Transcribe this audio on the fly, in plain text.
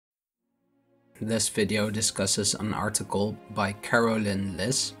This video discusses an article by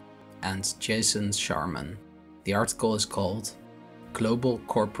Liss and Jason Sharman. The article is called Global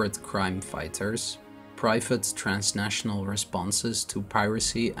Corporate Crime Fighters, Private Transnational Responses to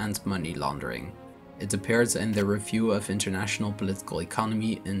Piracy and Money Laundering. It appeared in the Review of International Political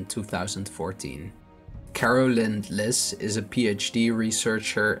Economy in 2014. Liss is a PhD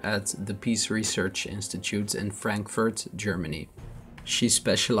researcher at the Peace Research Institute in Frankfurt, Germany. She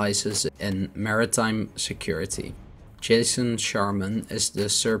specializes in maritime security. Jason Sharman is the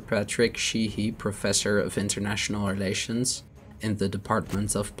Sir Patrick Sheehy Professor of International Relations in the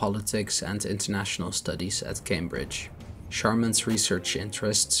Department of Politics and International Studies at Cambridge. Sharman's research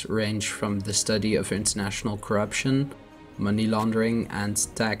interests range from the study of international corruption, money laundering, and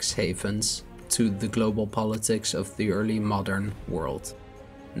tax havens to the global politics of the early modern world.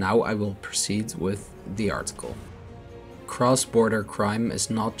 Now I will proceed with the article. Cross-border crime is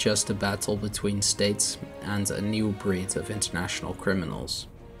not just a battle between states and a new breed of international criminals.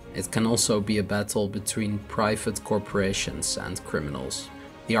 It can also be a battle between private corporations and criminals.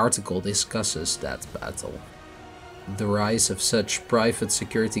 The article discusses that battle. The rise of such private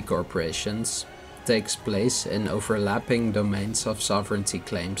security corporations takes place in overlapping domains of sovereignty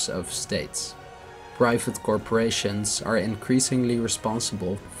claims of states. Private corporations are increasingly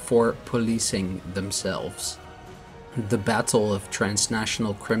responsible for policing themselves. The battle of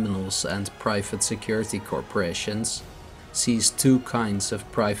transnational criminals and private security corporations sees two kinds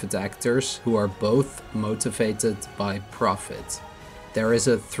of private actors who are both motivated by profit. There is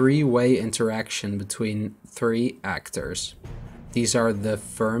a three-way interaction between three actors. These are the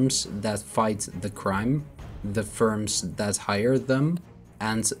firms that fight the crime, the firms that hire them,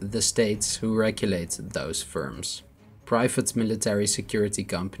 and the states who regulate those firms. Private military security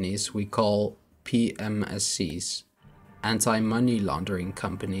companies we call PMSCs. Anti-money laundering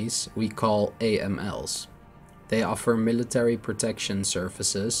companies we call AMLs. They offer military protection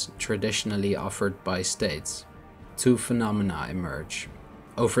services traditionally offered by states. Two phenomena emerge.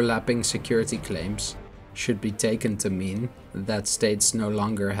 Overlapping security claims should be taken to mean that states no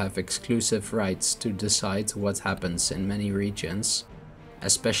longer have exclusive rights to decide what happens in many regions,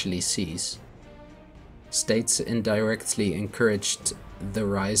 especially seas. States indirectly encouraged the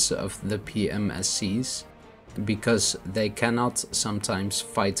rise of the PMSCs because they cannot sometimes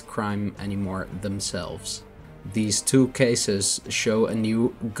fight crime anymore themselves. These two cases show a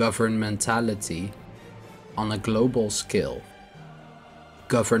new governmentality on a global scale.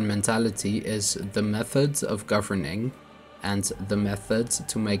 Governmentality is the method of governing and the method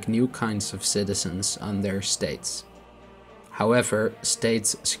to make new kinds of citizens under states. However, state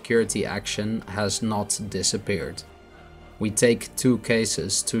security action has not disappeared. We take two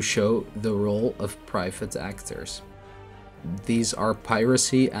cases to show the role of private actors. These are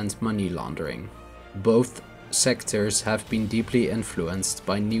piracy and money laundering. Both sectors have been deeply influenced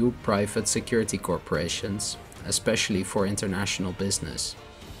by new private security corporations, especially for international business.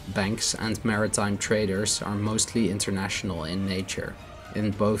 Banks and maritime traders are mostly international in nature. In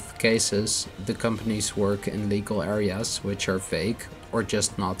both cases, the companies work in legal areas which are vague or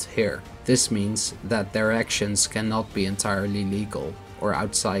just not here. This means that their actions cannot be entirely legal or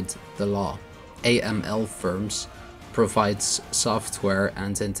outside the law. AML firms provide software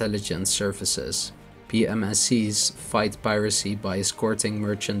and intelligence services. PMSCs fight piracy by escorting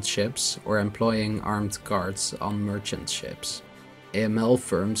merchant ships or employing armed guards on merchant ships. AML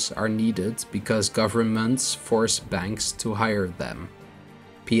firms are needed because governments force banks to hire them.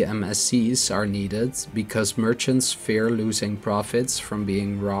 PMSCs are needed because merchants fear losing profits from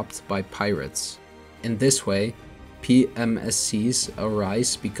being robbed by pirates. In this way, PMSCs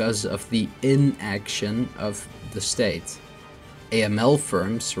arise because of the inaction of the state. AML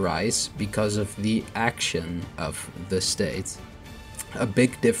firms rise because of the action of the state. A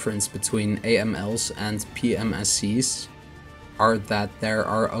big difference between AMLs and PMSCs are that there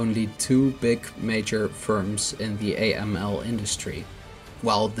are only two big major firms in the AML industry,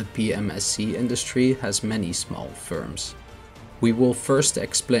 while the PMSC industry has many small firms. We will first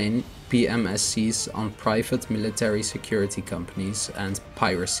explain PMSCs on private military security companies and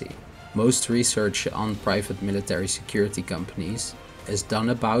piracy. Most research on private military security companies is done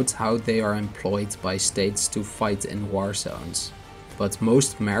about how they are employed by states to fight in war zones, but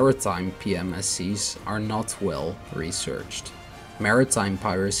most maritime PMSCs are not well researched. Maritime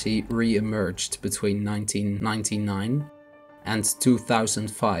piracy re-emerged between 1999 and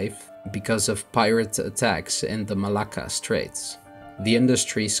 2005 because of pirate attacks in the Malacca Straits. The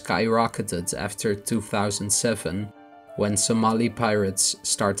industry skyrocketed after 2007 when Somali pirates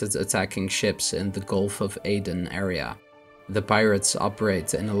started attacking ships in the Gulf of Aden area. The pirates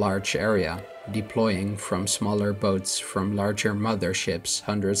operate in a large area, deploying from smaller boats from larger motherships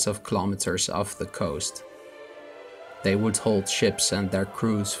hundreds of kilometers off the coast. They would hold ships and their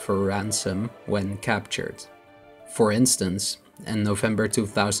crews for ransom when captured. For instance, in November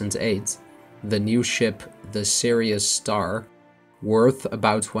 2008, the new ship, the Sirius Star, worth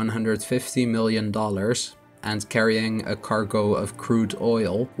about $150 million and carrying a cargo of crude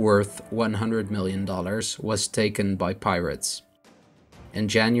oil worth $100 million, was taken by pirates. In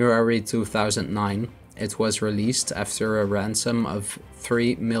January 2009, it was released after a ransom of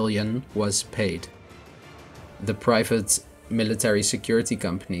 $3 million was paid. The private military security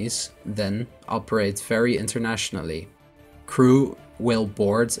companies then operate very internationally. Crew will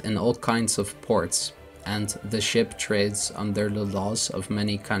board in all kinds of ports, and the ship trades under the laws of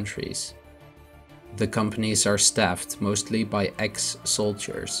many countries. The companies are staffed mostly by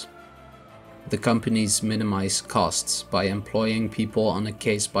ex-soldiers. The companies minimize costs by employing people on a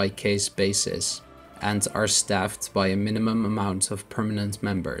case-by-case basis and are staffed by a minimum amount of permanent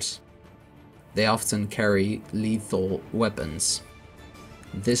members. They often carry lethal weapons.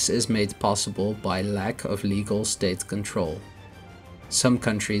 This is made possible by lack of legal state control. Some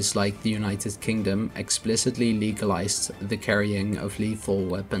countries like the United Kingdom explicitly legalized the carrying of lethal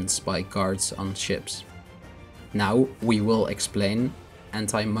weapons by guards on ships. Now we will explain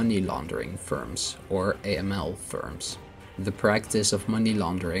anti-money laundering firms, or AML firms. The practice of money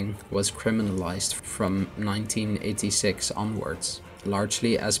laundering was criminalized from 1986 onwards,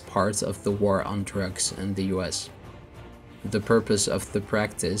 largely as part of the war on drugs in the US. The purpose of the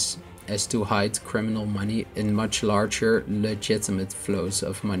practice is to hide criminal money in much larger, legitimate flows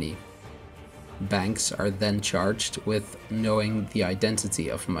of money. Banks are then charged with knowing the identity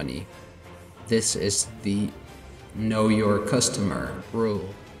of money. This is the Know Your Customer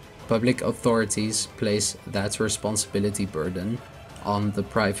rule. Public authorities place that responsibility burden on the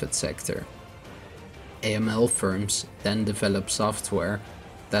private sector. AML firms then develop software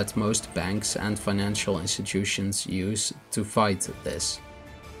that most banks and financial institutions use to fight this.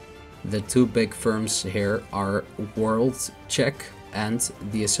 The two big firms here are WorldCheck and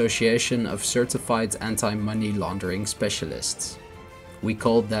the Association of Certified Anti-Money Laundering Specialists. We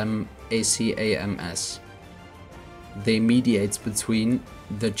call them ACAMS. They mediate between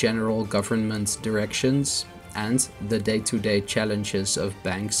the general government directions and the day-to-day challenges of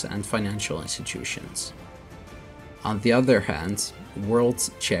banks and financial institutions. On the other hand,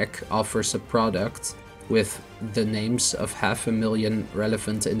 WorldCheck offers a product with the names of 500,000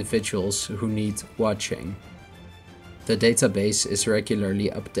 relevant individuals who need watching. The database is regularly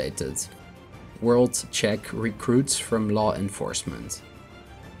updated. WorldCheck recruits from law enforcement.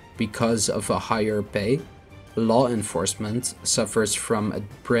 Because of a higher pay, law enforcement suffers from a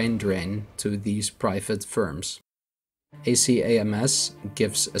brain drain to these private firms. ACAMS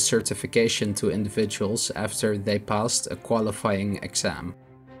gives a certification to individuals after they passed a qualifying exam.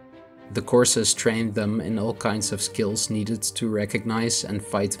 The courses train them in all kinds of skills needed to recognize and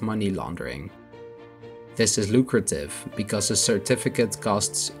fight money laundering. This is lucrative because a certificate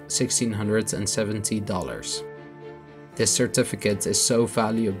costs $1,670. This certificate is so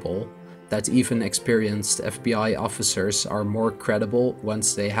valuable that even experienced FBI officers are more credible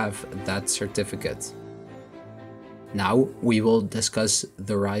once they have that certificate. Now we will discuss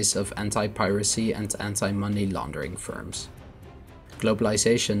the rise of anti-piracy and anti-money laundering firms.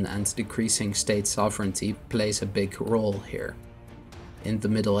 Globalization and decreasing state sovereignty plays a big role here. In the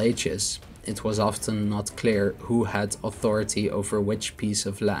Middle Ages, it was often not clear who had authority over which piece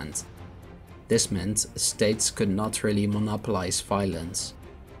of land. This meant states could not really monopolize violence.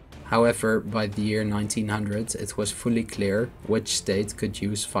 However, by the year 1900, it was fully clear which state could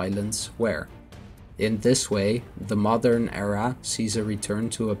use violence where. In this way, the modern era sees a return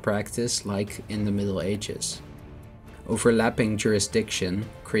to a practice like in the Middle Ages. Overlapping jurisdiction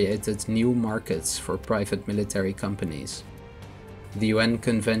created new markets for private military companies. The UN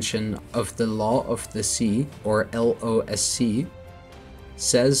Convention of the Law of the Sea, or LOSC,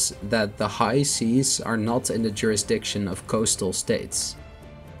 says that the high seas are not in the jurisdiction of coastal states,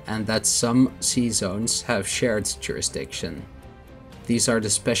 and that some sea zones have shared jurisdiction. These are the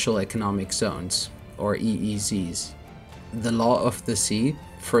Special Economic Zones, or EEZs. The Law of the Sea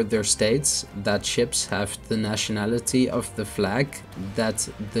further states that ships have the nationality of the flag that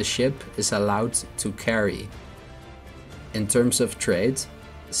the ship is allowed to carry. In terms of trade,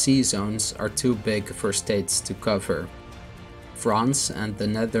 sea zones are too big for states to cover. France and the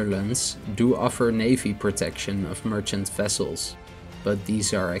Netherlands do offer navy protection of merchant vessels, but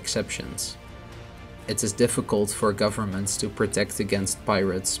these are exceptions. It is difficult for governments to protect against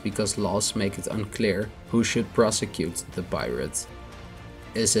pirates because laws make it unclear who should prosecute the pirate.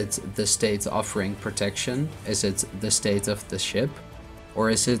 Is it the state offering protection? Is it the state of the ship? Or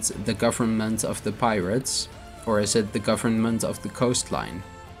is it the government of the pirates? Or is it the government of the coastline?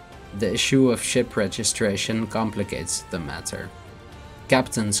 The issue of ship registration complicates the matter.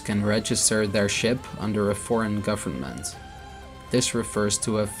 Captains can register their ship under a foreign government. This refers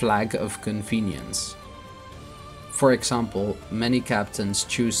to a flag of convenience. For example, many captains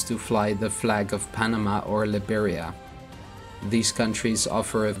choose to fly the flag of Panama or Liberia. These countries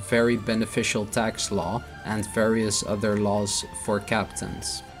offer a very beneficial tax law and various other laws for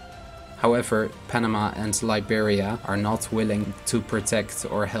captains. However, Panama and Liberia are not willing to protect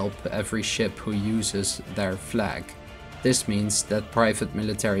or help every ship who uses their flag. This means that private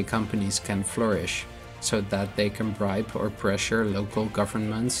military companies can flourish, so that they can bribe or pressure local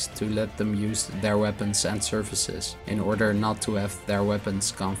governments to let them use their weapons and services, in order not to have their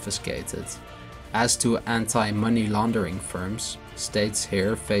weapons confiscated. As to anti-money laundering firms, states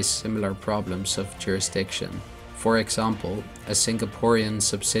here face similar problems of jurisdiction. For example, a Singaporean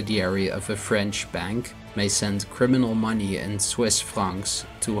subsidiary of a French bank may send criminal money in Swiss francs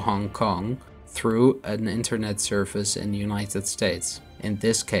to Hong Kong through an internet service in the United States. In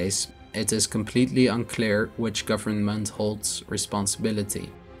this case, it is completely unclear which government holds responsibility.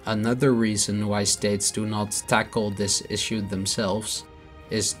 Another reason why states do not tackle this issue themselves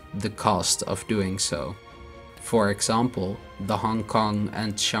is the cost of doing so. For example, the Hong Kong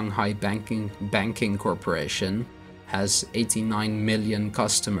and Shanghai Banking Corporation has 89 million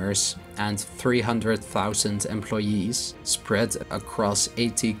customers and 300,000 employees spread across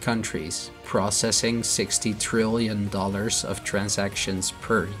 80 countries, processing $60 trillion of transactions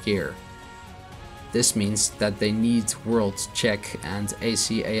per year. This means that they need World Check and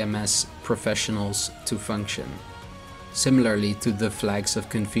ACAMS professionals to function. Similarly to the flags of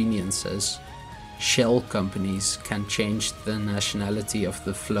conveniences, shell companies can change the nationality of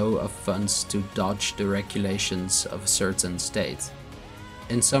the flow of funds to dodge the regulations of a certain state.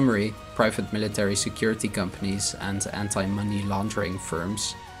 In summary, private military security companies and anti-money laundering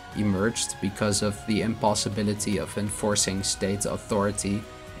firms emerged because of the impossibility of enforcing state authority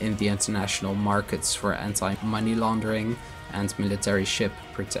in the international markets for anti-money laundering and military ship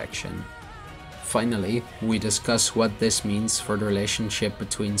protection. Finally, we discuss what this means for the relationship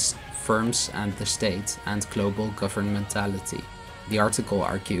between firms and the state and global governmentality. The article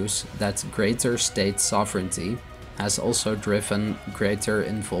argues that greater state sovereignty has also driven greater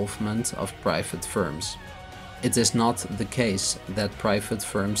involvement of private firms. It is not the case that private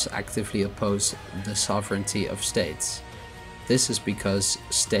firms actively oppose the sovereignty of states. This is because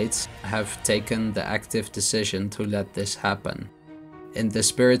states have taken the active decision to let this happen. In the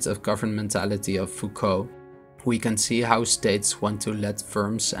spirit of governmentality of Foucault, we can see how states want to let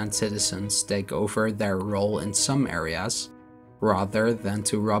firms and citizens take over their role in some areas, rather than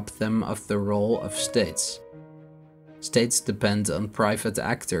to rob them of the role of states. States depend on private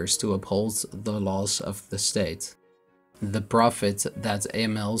actors to uphold the laws of the state. The profit that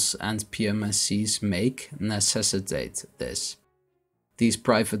AMLs and PMSCs make necessitate this. These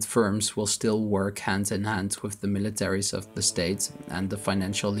private firms will still work hand in hand with the militaries of the state and the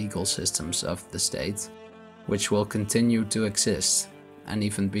financial legal systems of the state, which will continue to exist and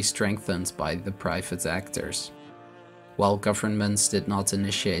even be strengthened by the private actors. While governments did not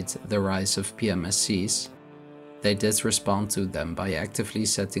initiate the rise of PMSCs, they did respond to them by actively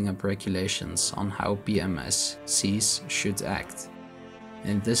setting up regulations on how PMSCs should act.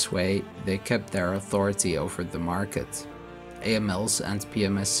 In this way, they kept their authority over the market. AMLs and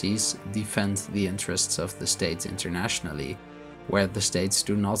PMSCs defend the interests of the state internationally, where the states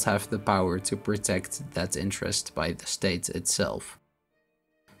do not have the power to protect that interest by the state itself.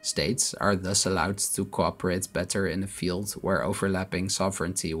 States are thus allowed to cooperate better in a field where overlapping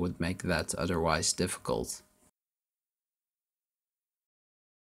sovereignty would make that otherwise difficult.